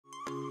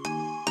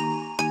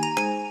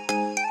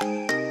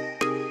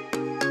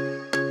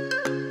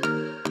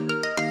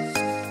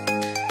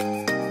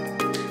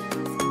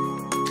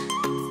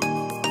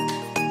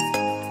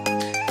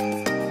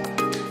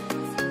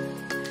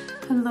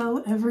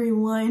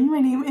my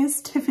name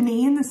is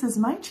Tiffany and this is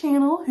my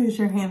channel, Who's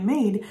Your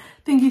Handmade.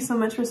 Thank you so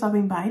much for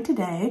stopping by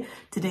today.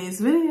 Today's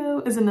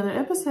video is another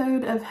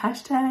episode of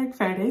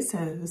Friday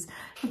Sews.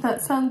 If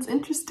that sounds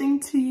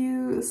interesting to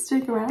you,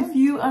 stick around. If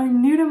you are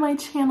new to my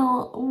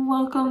channel,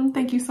 welcome.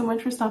 Thank you so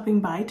much for stopping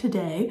by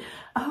today.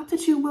 I hope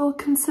that you will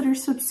consider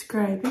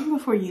subscribing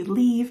before you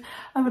leave.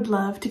 I would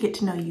love to get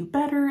to know you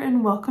better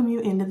and welcome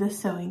you into the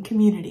sewing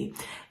community.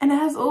 And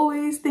as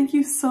always, thank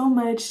you so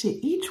much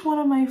to each one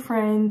of my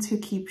friends who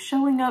keep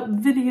showing up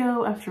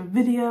video after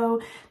video.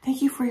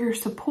 Thank you for your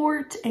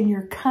support and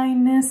your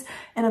kindness,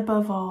 and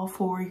above all,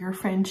 for your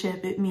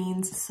friendship. It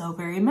means so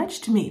very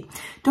much to me.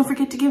 Don't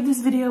forget to give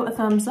this video a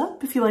thumbs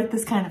up if you like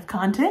this kind of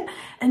content,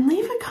 and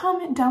leave a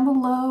comment down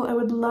below. I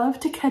would love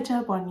to catch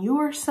up on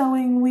your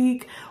sewing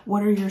week.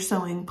 What are your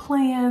sewing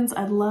plans?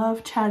 I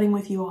love chatting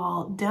with you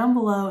all down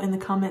below in the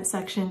comment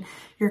section.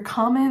 Your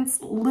comments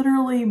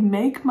literally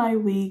make my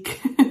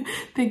week.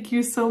 Thank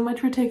you so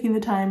much for taking the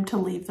time to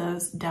leave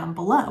those down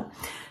below.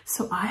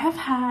 So I have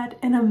had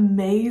an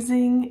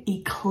amazing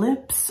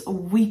eclipse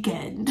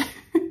weekend.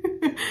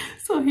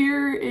 So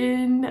here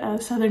in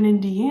southern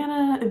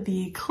Indiana,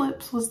 the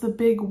eclipse was the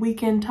big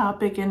weekend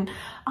topic, and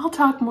I'll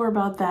talk more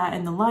about that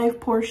in the live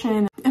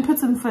portion and put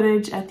some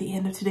footage at the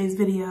end of today's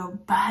video.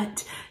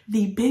 But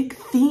the big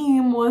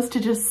theme was to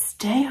just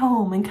stay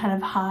home and kind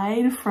of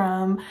hide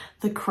from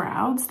the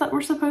crowds that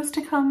were supposed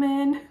to come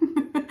in.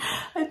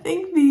 I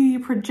think the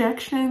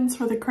projections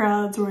for the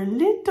crowds were a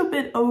little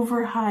bit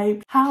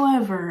overhyped.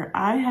 However,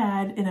 I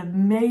had an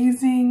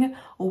amazing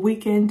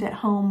weekend at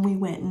home. We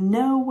went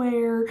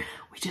nowhere.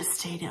 We just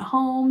stayed at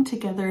home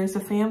together as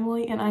a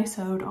family, and I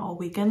sewed all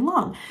weekend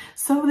long.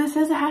 So this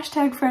is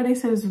a Friday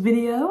Sews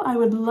video. I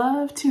would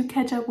love to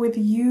catch up with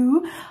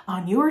you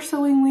on your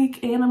sewing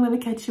week, and I'm going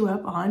to catch you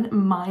up on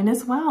mine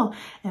as well.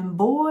 And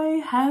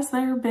boy, has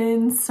there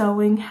been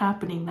sewing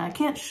happening. Now, I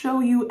can't show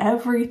you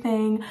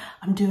everything.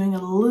 I'm doing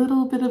a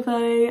little bit of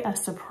a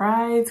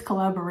surprise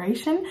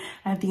collaboration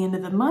at the end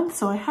of the month,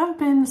 so I have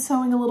been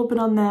sewing a little bit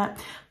on that.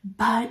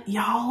 But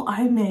y'all,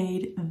 I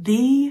made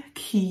the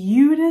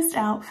cutest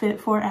outfit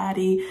for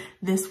Addie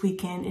this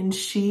weekend, and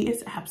she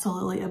is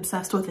absolutely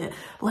obsessed with it.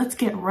 Let's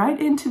get right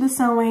into the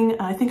sewing.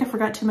 I think I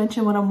forgot to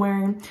mention what I'm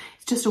wearing.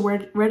 It's just a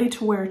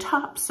ready-to-wear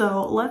top,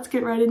 so let's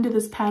get right into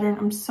this pattern.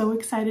 I'm so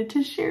excited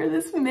to share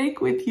this make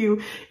with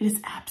you. It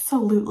is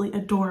absolutely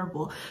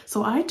adorable.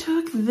 So I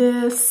took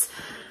this,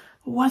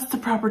 what's the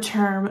proper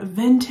term?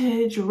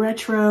 Vintage,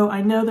 retro.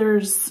 I know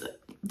there's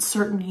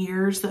certain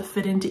years that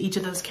fit into each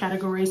of those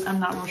categories. I'm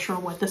not real sure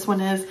what this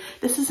one is.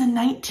 This is a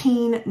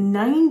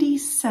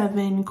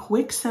 1997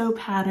 Kwik sew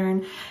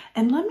pattern,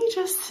 and let me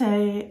just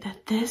say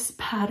that this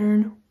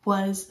pattern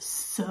was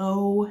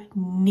so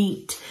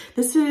neat.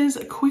 This is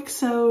Kwik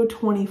sew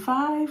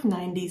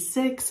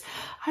 2596.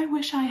 I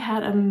wish I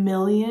had a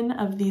million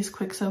of these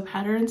Kwik sew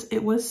patterns.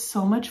 It was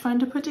so much fun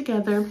to put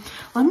together.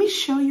 Let me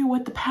show you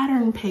what the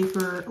pattern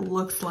paper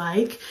looks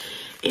like.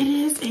 It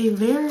is a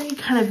very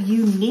kind of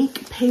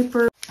unique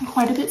paper,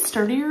 quite a bit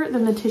sturdier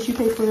than the tissue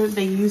paper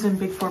they use in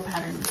Big 4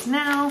 patterns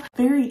now.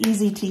 Very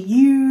easy to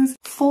use,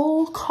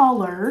 full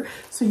color,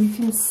 so you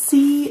can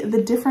see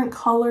the different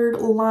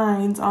colored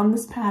lines on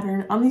this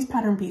pattern, on these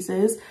pattern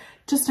pieces.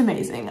 Just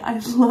amazing. I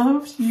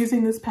loved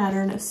using this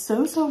pattern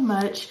so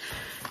much.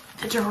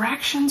 The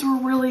directions were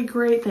really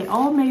great. They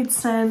all made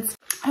sense.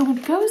 I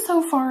would go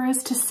so far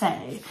as to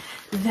say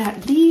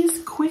that these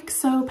Kwik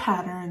sew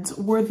patterns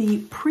were the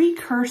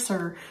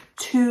precursor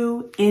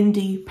to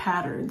indie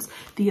patterns.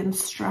 The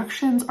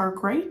instructions are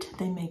great.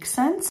 They make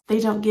sense. They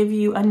don't give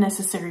you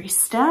unnecessary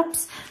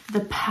steps.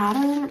 The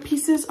pattern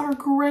pieces are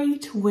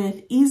great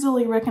with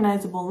easily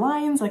recognizable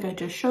lines like I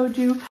just showed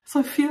you.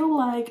 So I feel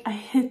like I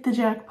hit the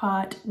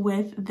jackpot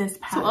with this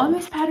pattern. So on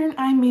this pattern,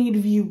 I made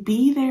view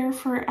B there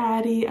for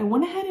Addie. I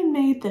went ahead and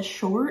made the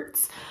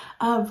shorts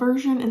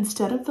version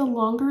instead of the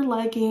longer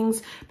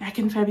leggings. Back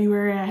in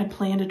February, I had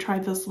planned to try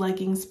those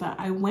leggings, but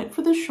I went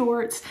for the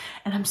shorts,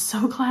 and I'm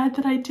so glad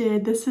that I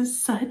did. This is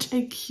such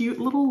a cute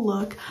little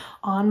look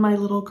on my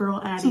little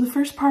girl Addie. So the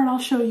first part I'll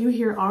show you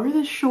here are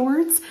the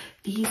shorts.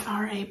 These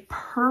are a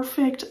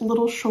perfect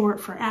little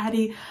short for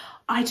Addie.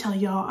 I tell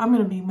y'all, I'm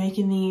going to be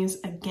making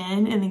these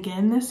again and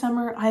again this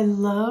summer. I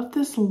love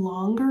this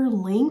longer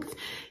length.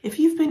 If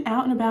you've been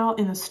out and about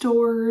in the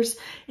stores,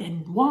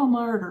 in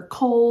Walmart or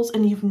Kohl's,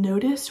 and you've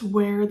noticed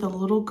where the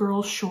little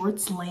girl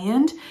shorts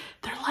land,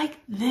 they're like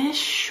this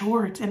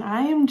short, and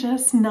I am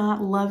just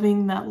not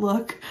loving that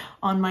look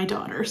on my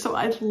daughter. So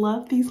I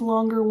love these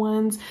longer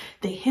ones.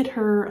 They hit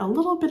her a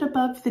little bit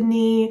above the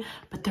knee,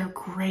 but they're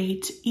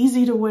great,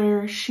 easy to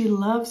wear. She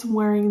loves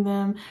wearing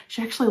them.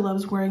 She actually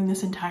loves wearing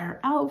this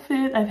entire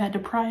outfit. I've had to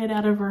pry it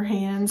out of her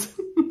hands.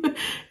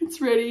 it's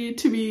ready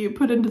to be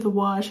put into the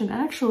wash. And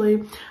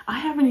actually, I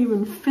haven't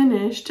even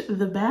finished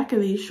the back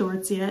of these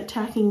shorts yet,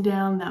 tacking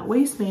down that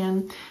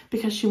waistband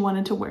because she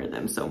wanted to wear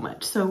them so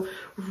much. So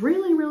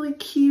really, really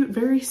cute,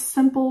 very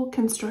simple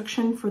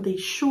construction for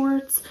these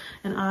shorts.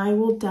 And I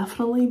will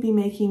definitely be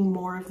making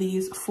more of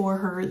these for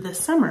her this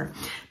summer.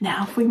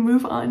 Now, if we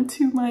move on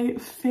to my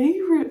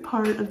favorite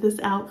part of this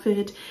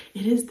outfit,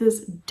 it is this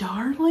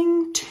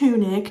darling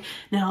tunic.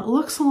 Now, it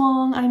looks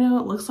long. I know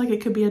it looks like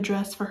it could be a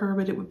dress for her,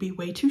 but it would be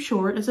way too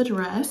short as a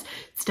dress.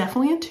 It's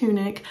definitely a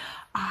tunic.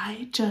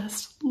 I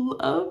just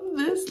love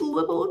this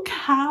little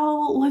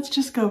cowl. Let's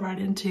just go right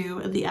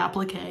into the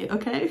applique,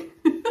 okay?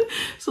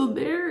 So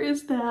there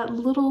is that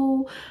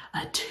little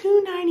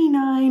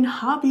 $2.99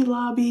 Hobby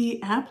Lobby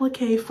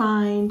applique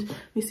find.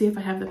 Let me see if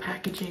I have the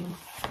packaging.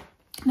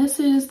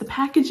 This is the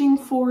packaging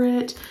for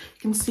it.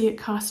 You can see it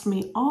cost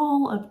me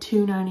all of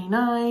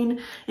 $2.99.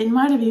 It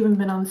might have even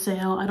been on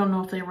sale. I don't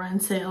know if they run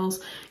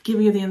sales.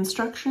 Give you the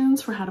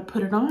instructions for how to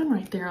put it on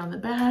right there on the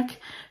back.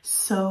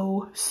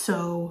 So,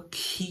 so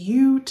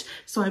cute.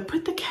 So I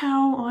put the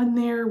cowl on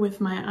there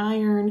with my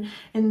iron,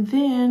 and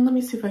then let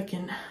me see if I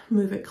can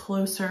move it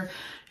closer.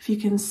 If you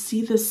can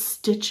see the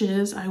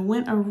stitches, I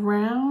went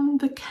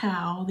around the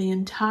cowl, the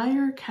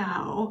entire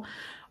cowl,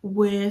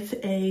 with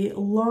a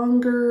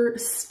longer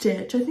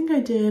stitch. I think I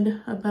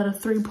did about a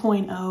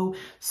 3.0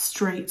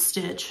 straight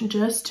stitch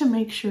just to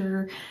make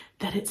sure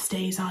that it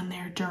stays on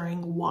there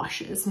during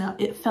washes. Now,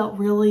 it felt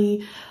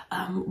really,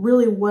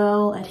 really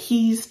well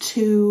adhesed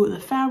to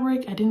the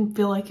fabric. I didn't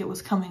feel like it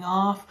was coming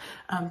off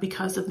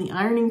because of the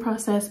ironing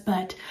process,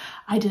 but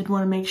I did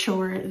want to make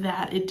sure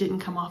that it didn't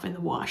come off in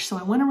the wash. So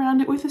I went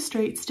around it with a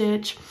straight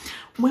stitch,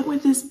 went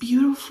with this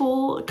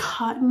beautiful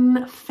cotton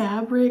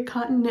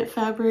knit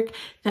fabric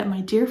that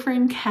my dear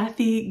friend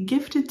Kathy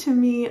gifted to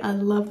me. I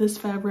love this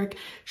fabric.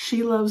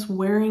 She loves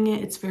wearing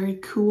it. It's very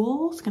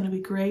cool. It's going to be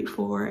great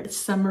for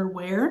summer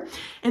wear.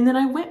 And then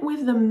I went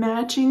with the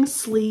matching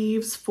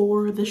sleeves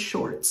for the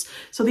shorts.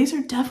 So these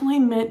are definitely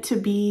meant to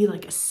be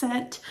like a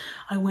set.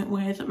 I went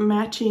with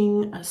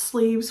matching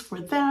sleeves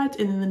for that,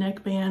 and then the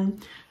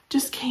neckband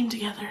just came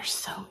together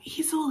so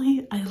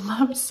easily. I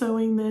loved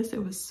sewing this.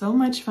 It was so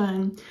much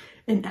fun.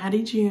 And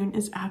Addie June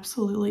is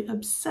absolutely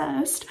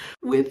obsessed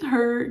with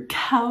her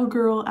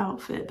cowgirl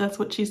outfit. That's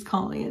what she's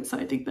calling it. So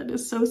I think that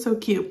is so, so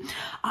cute.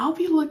 I'll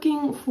be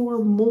looking for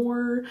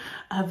more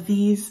of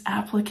these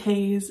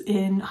appliques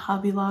in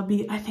Hobby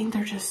Lobby. I think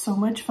they're just so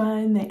much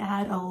fun. They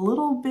add a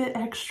little bit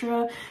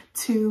extra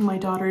to my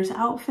daughter's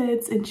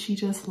outfits, and she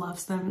just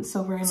loves them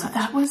so very much. So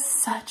that was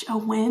such a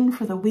win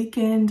for the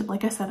weekend.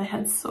 Like I said, I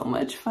had so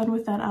much fun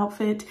with that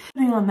outfit,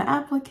 putting on the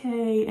applique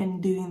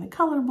and doing the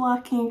color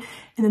blocking,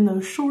 and then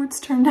those shorts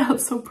turned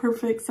out so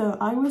perfect. So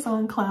I was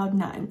on cloud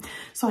 9.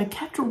 So I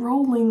kept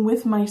rolling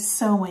with my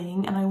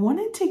sewing, and I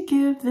wanted to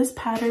give this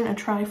pattern a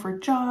try for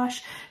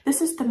Josh.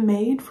 This is the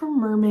Made for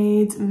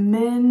Mermaids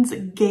men's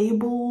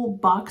gable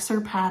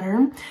boxer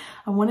pattern.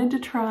 I wanted to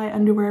try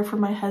underwear for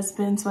my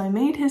husband, so I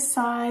made his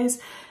size.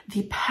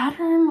 The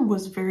pattern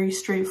was very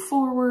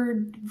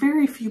straightforward,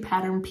 very few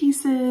pattern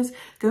pieces,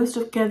 goes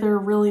together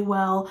really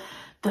well.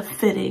 The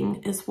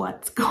fitting is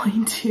what's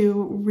going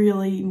to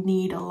really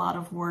need a lot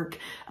of work.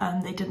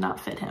 They did not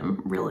fit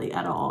him really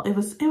at all. It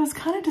was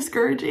kind of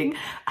discouraging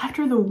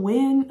after the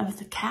win of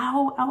the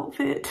cow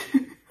outfit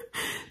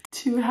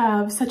to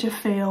have such a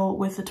fail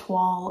with the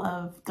toile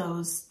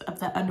of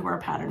that underwear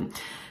pattern.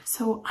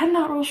 So I'm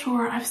not real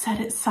sure. I've set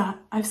it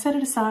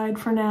aside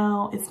for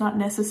now. It's not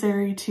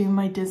necessary to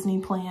my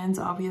Disney plans,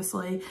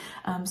 obviously.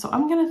 So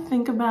I'm gonna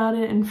think about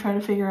it and try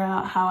to figure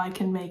out how I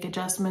can make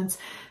adjustments.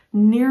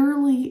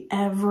 Nearly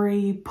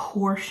every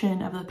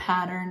portion of the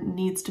pattern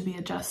needs to be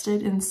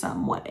adjusted in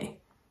some way,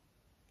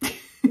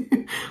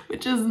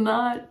 which is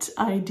not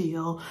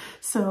ideal.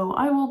 So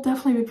I will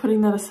definitely be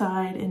putting that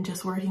aside and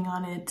just working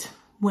on it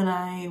when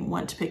I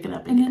want to pick it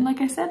up again. And then, like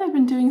I said, I've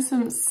been doing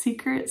some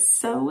secret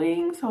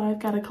sewing. So I've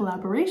got a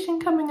collaboration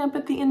coming up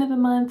at the end of the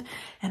month,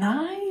 and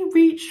I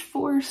reached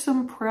for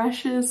some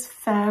precious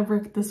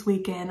fabric this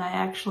weekend. I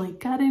actually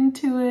got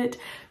into it,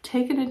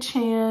 taking a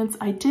chance.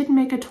 I did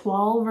make a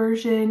toile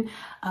version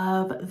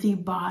of the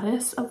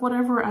bodice of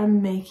whatever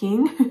I'm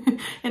making,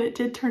 and it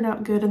did turn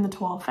out good in the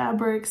toile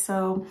fabric.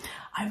 So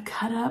I've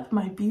cut up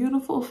my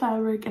beautiful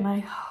fabric, and I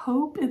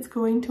hope it's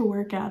going to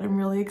work out. I'm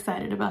really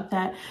excited about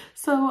that.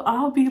 So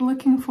I'll be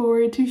looking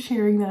forward to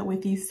sharing that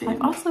with you soon.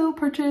 I've also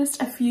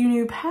purchased a few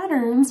new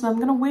patterns, and I'm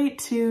gonna wait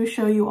to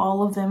show you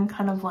all of them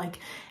kind of like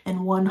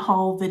in one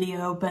haul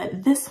video,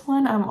 but this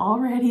one I'm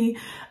already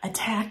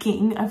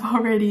attacking. I've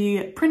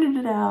already printed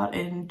it out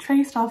and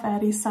traced off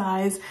Addie's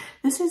size.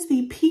 This is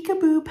the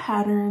Peekaboo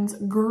Patterns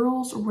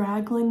Girls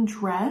Raglan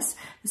Dress.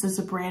 This is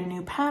a brand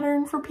new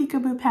pattern for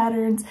Peekaboo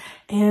Patterns,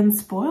 and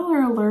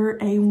spoiler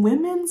alert, a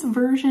women's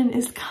version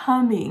is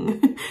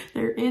coming.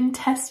 They're in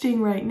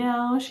testing right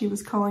now. She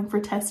was calling for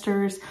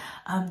testers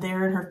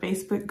there in her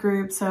Facebook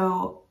group,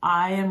 so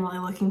I am really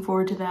looking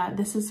forward to that.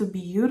 This is a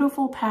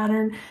beautiful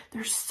pattern.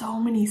 There's so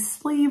many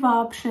sleeve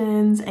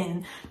options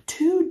and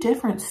 2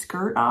 different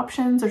skirt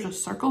options. There's a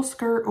circle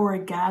skirt or a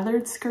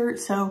gathered skirt.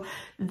 So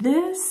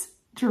this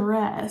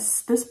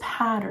dress, this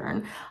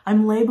pattern,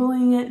 I'm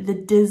labeling it the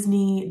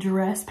Disney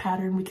dress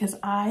pattern because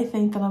I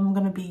think that I'm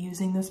going to be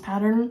using this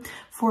pattern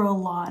for a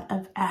lot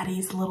of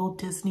Addie's little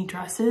Disney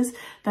dresses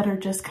that are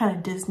just kind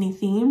of Disney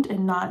themed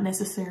and not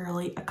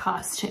necessarily a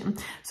costume.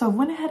 So I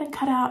went ahead and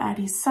cut out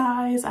Addie's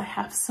size. I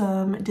have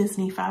some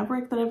Disney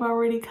fabric that I've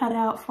already cut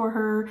out for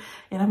her,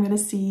 and I'm going to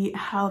see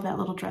how that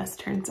little dress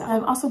turns out.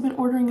 I've also been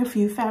ordering a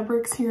few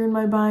fabrics here in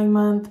my buying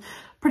month,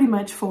 pretty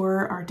much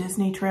for our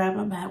Disney trip,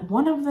 but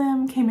one of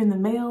them came in the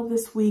mail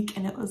this week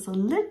and it was a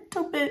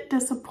little bit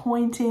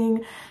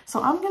disappointing.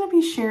 So I'm gonna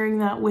be sharing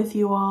that with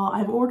you all.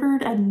 I've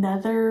ordered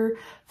another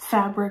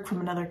fabric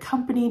from another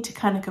company to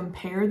kind of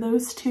compare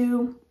those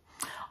two.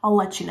 I'll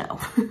let you know.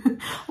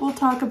 We'll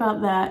talk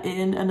about that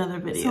in another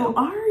video. So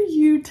are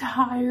you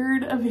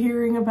tired of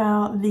hearing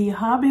about the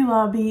Hobby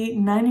Lobby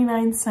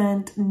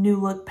 99-cent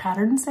new look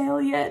pattern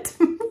sale yet?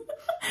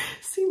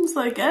 Seems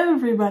like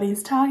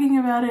everybody's talking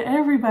about it.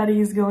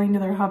 Everybody's going to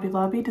their Hobby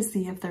Lobby to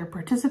see if they're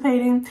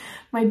participating.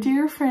 My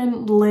dear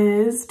friend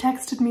Liz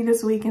texted me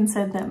this week and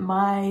said that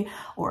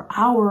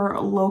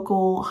our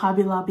local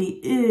Hobby Lobby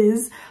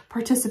is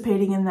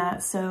participating in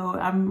that. So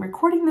I'm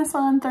recording this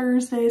on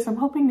Thursday, so I'm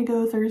hoping to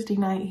go Thursday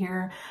night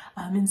here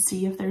and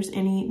see if there's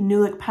any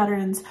new look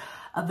patterns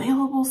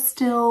available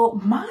still.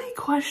 My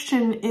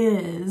question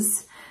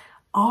is,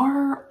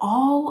 are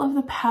all of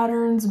the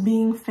patterns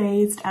being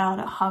phased out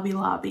at Hobby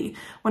Lobby?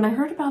 When I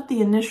heard about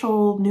the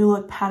initial new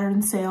look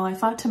pattern sale, I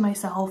thought to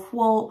myself,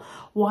 well,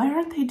 why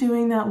aren't they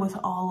doing that with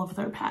all of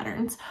their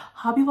patterns?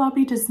 Hobby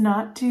Lobby does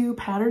not do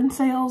pattern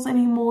sales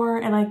anymore,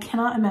 and I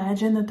cannot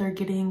imagine that they're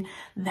getting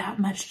that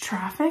much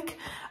traffic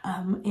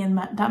and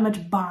that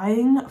much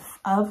buying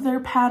of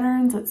their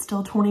patterns. It's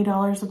still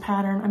 $20 a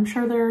pattern. I'm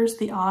sure there's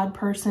the odd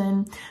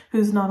person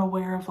who's not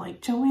aware of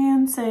like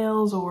Joann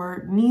sales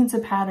or needs a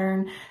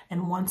pattern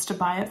and wants to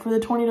buy it for the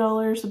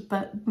 $20,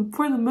 but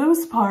for the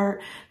most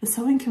part, the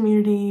sewing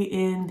community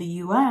in the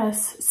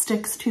US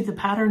sticks to the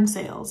pattern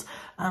sales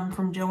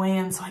from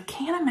Joann. So I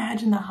can't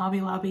imagine that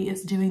Hobby Lobby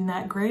is doing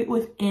that great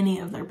with any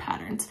of their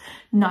patterns,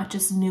 not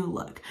just new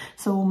look.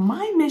 So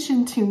my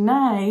mission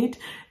tonight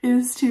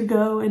is to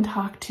go and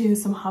talk to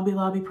some Hobby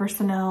Lobby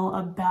personnel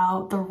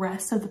about the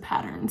rest of the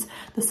patterns,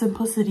 the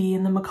Simplicity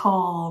and the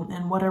McCall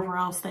and whatever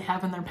else they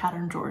have in their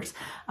pattern drawers.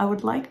 I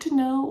would like to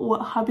know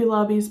what Hobby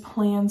Lobby's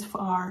plans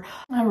are.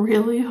 I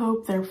really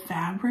hope their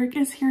fabric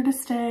is here to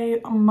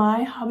stay.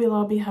 My Hobby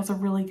Lobby has a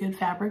really good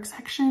fabric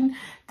section.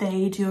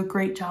 They do a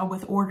great job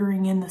with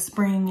ordering in the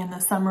spring and the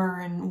summer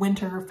and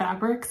winter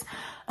fabrics,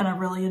 and I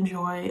really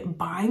enjoy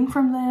buying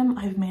from them.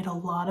 I've made a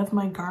lot of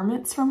my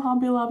garments from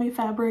Hobby Lobby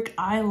fabric.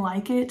 I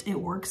like it. It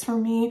works for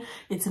me.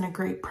 It's in a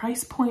great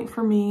price point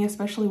for me,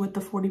 especially with the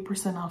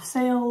 40% off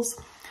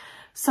sales.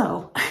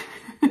 So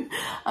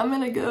I'm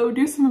gonna go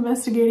do some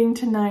investigating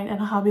tonight at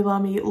Hobby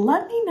Lobby.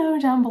 Let me know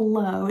down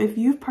below if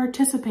you've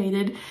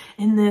participated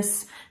in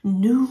this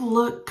new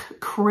look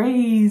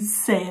craze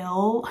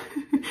sale.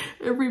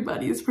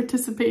 Everybody is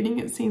participating,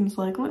 it seems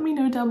like. Let me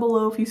know down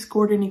below if you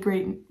scored any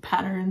great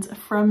patterns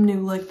from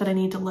New Look that I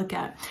need to look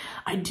at.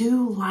 I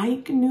do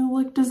like New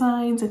Look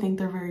designs. I think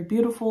they're very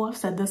beautiful. I've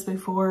said this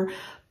before,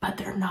 but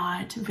they're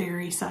not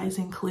very size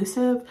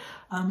inclusive.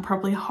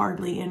 Probably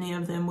hardly any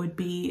of them would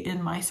be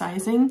in my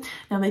sizing.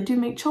 Now they do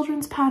make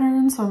children's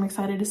patterns, so I'm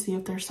excited to see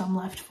if there's some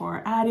left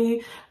for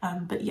Addie.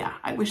 But yeah,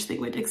 I wish they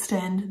would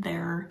extend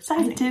their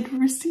sizing. I did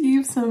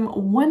receive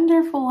some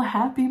wonderful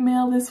happy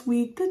mail this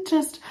week that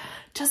just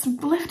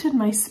lifted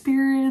my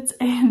spirits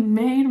and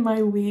made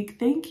my week.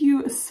 Thank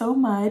you so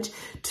much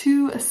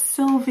to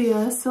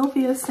Sylvia.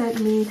 Sylvia sent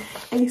me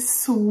a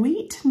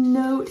sweet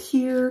note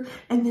here,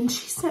 and then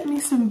she sent me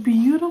some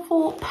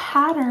beautiful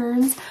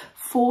patterns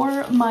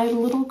for my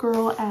little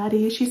girl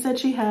Addie. She said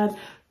she had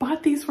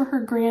bought these for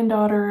her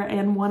granddaughter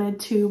and wanted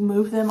to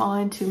move them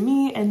on to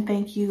me, and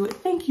thank you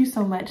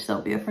so much,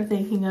 Sylvia, for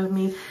thinking of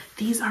me.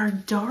 These are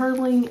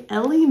darling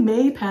Ellie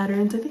Mae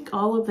patterns. I think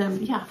all of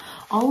them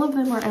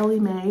are Ellie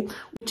Mae,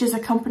 which is a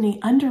company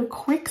under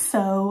Kwik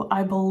Sew,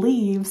 I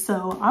believe.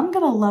 So I'm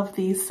gonna love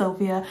these,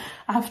 Sylvia.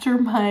 After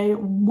my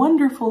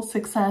wonderful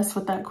success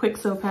with that Kwik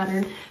Sew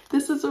pattern,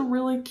 this is a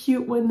really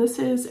cute one. This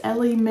is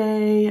Ellie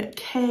Mae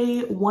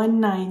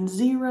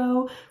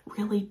K190.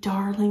 Really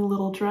darling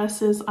little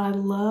dresses. I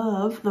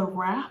love the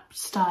wrap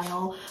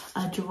style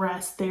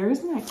dress there.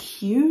 Isn't that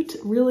cute?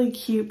 Really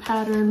cute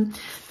pattern.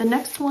 The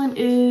next one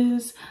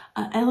is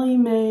Ellie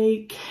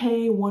Mae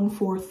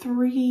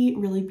K143,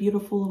 really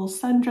beautiful little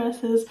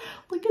sundresses.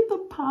 Look at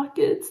the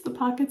pockets. The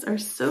pockets are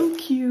so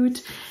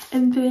cute.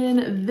 And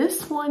then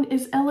this one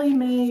is Ellie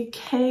Mae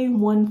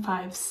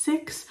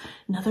K156,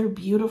 another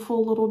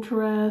beautiful little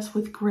dress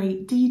with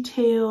great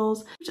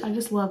details. I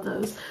just love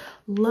those.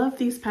 Love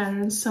these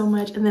patterns so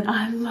much. And then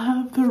I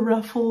love the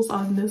ruffles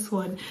on this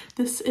one.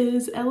 This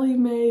is Ellie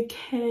Mae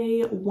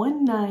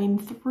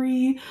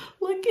K193.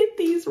 Look at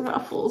these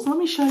ruffles. Let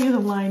me show you the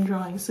line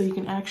drawing so you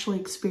can actually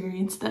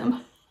experience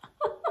them.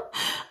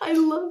 I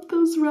love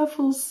those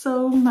ruffles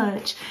so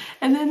much.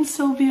 And then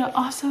Sylvia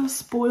also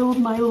spoiled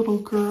my little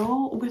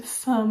girl with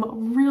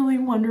some really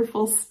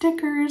wonderful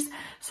stickers.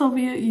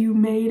 Sylvia, you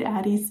made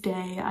Addie's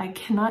day. I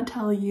cannot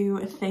tell you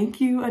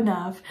thank you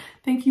enough.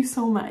 Thank you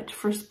so much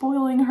for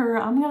spoiling her.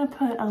 I'm gonna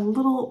put a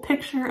little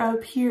picture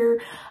up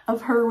here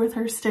of her with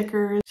her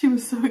stickers. She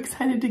was so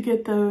excited to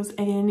get those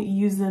and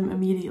use them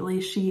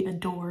immediately. She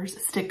adores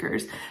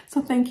stickers.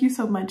 So thank you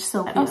so much,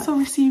 Sylvia. I also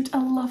received a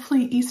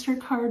lovely Easter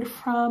card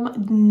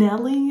from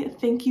Nellie.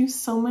 Thank you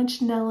so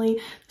much, Nellie.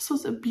 This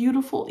was a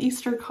beautiful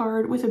Easter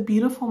card with a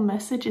beautiful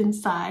message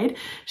inside.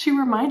 She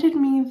reminded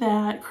me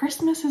that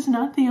Christmas is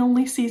not the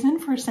only season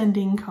for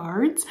sending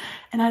cards,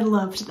 and I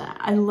loved that.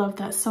 I loved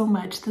that so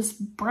much. This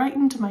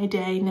brightened my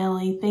day,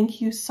 Nellie.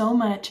 Thank you so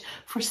much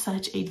for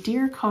such a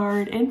dear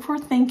card and for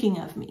thinking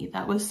of me.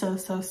 That was so,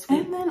 so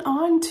sweet. And then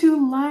on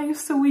to life.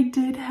 So we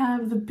did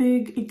have the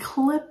big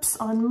eclipse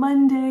on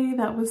Monday.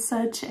 That was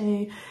such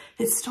a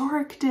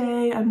historic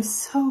day. I'm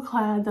so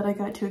glad that I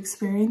got to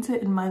experience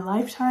it in my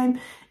lifetime.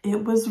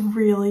 It was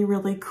really,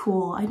 really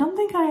cool. I don't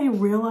think I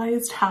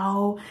realized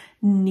how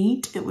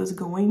neat it was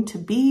going to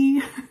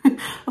be.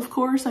 Of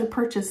course, I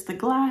purchased the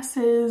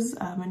glasses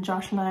and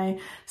Josh and I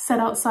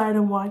sat outside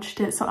and watched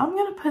it. So I'm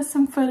gonna put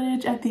some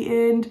footage at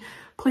the end.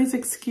 Please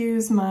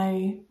excuse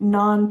my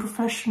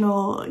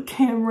non-professional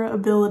camera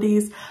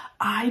abilities.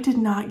 I did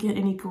not get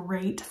any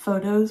great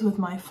photos with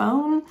my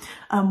phone.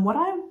 What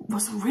I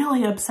was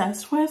really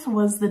obsessed with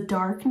was the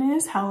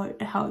darkness, how it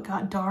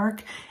got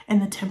dark and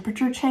the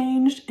temperature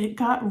changed. It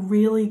got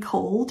really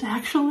cold,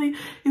 actually.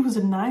 It was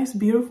a nice,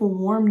 beautiful,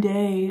 warm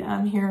day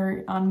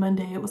here on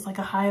Monday. It was like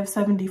a high of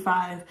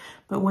 75.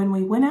 But when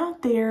we went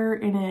out there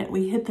and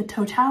we hit the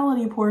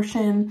totality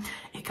portion,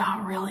 it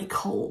got really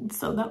cold.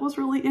 So that was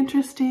really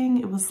interesting.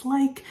 It was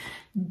like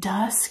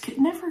dusk. It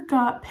never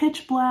got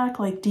pitch black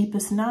like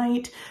Deepest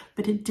Night,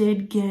 but it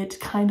did get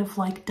kind of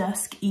like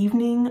dusk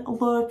evening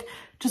look.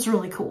 Just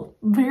really cool.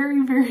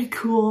 Very, very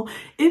cool.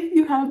 If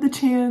you have the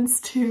chance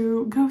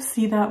to go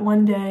see that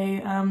one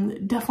day,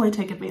 definitely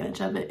take advantage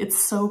of it. It's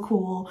so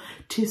cool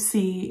to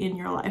see in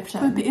your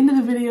lifetime. So at the end of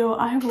the video,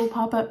 I will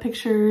pop up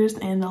pictures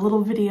and a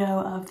little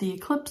video of the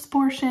eclipse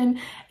portion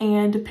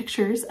and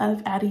pictures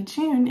of Addie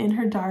June in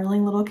her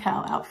darling little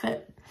cow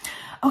outfit.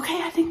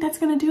 Okay, I think that's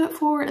gonna do it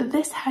for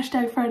this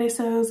hashtag Friday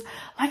Sews.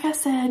 Like I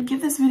said,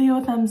 give this video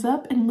a thumbs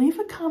up and leave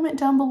a comment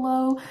down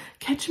below.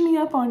 Catch me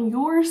up on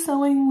your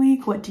sewing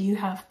week. What do you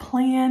have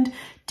planned?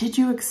 Did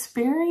you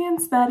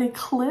experience that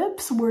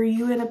eclipse? Were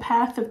you in a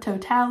path of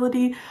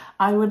totality?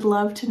 I would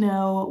love to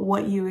know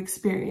what you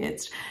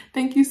experienced.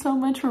 Thank you so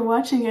much for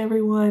watching,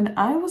 everyone.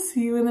 I will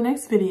see you in the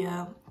next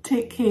video.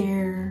 Take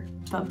care.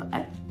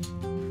 Bye-bye.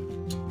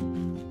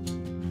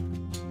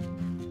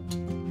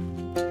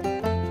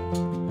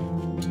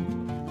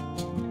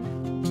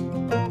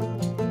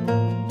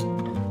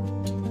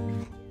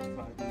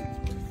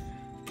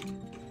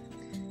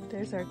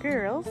 There's our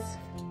girls.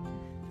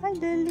 Hi,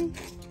 Lily.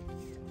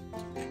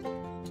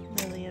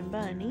 Lily and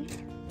Bunny.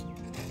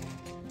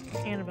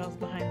 Annabelle's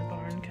behind the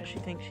barn because she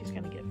thinks she's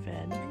gonna get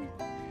fed.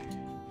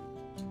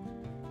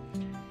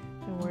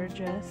 And we're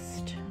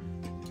just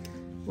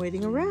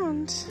waiting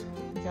around.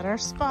 We got our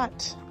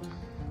spot.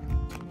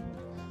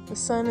 The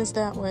sun is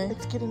that way.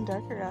 It's getting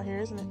darker out here,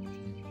 isn't it?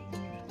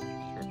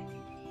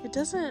 It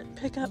doesn't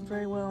pick up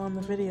very well on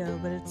the video,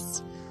 but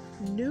it's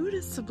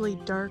noticeably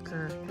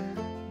darker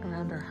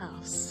around our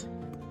house.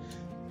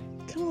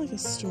 Kind of like a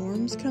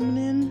storm's coming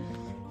in.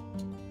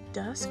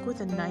 Dusk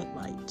with a night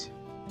light.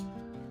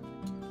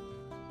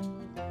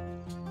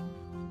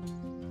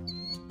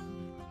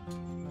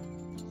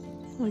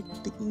 Like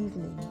the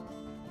evening,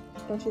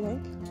 don't you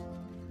think?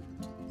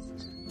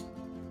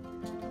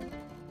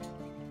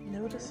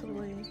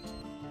 Noticeably.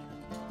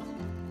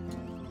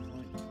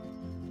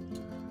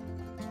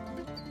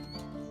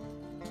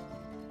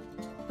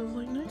 Feels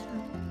like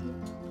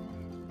nighttime.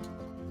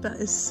 That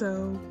is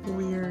so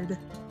weird.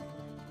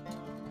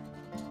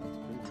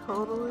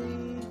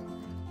 Totally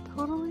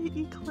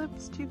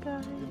eclipsed, you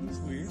guys. Isn't this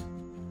weird?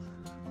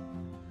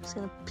 I'm just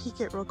gonna peek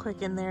it real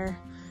quick in there.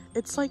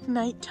 It's like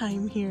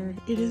nighttime here.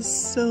 It is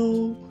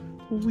so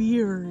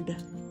weird.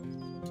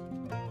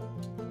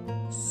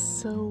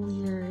 So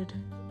weird.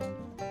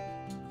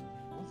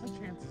 What's the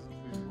chances of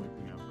food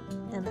waking up?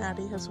 And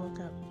Addie has woke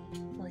up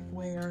like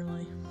way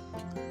early.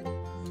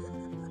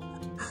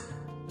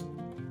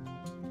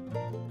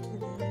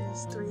 It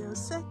is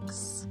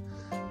 3:06.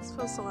 It's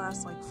supposed to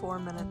last like 4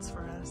 minutes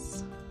for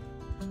us.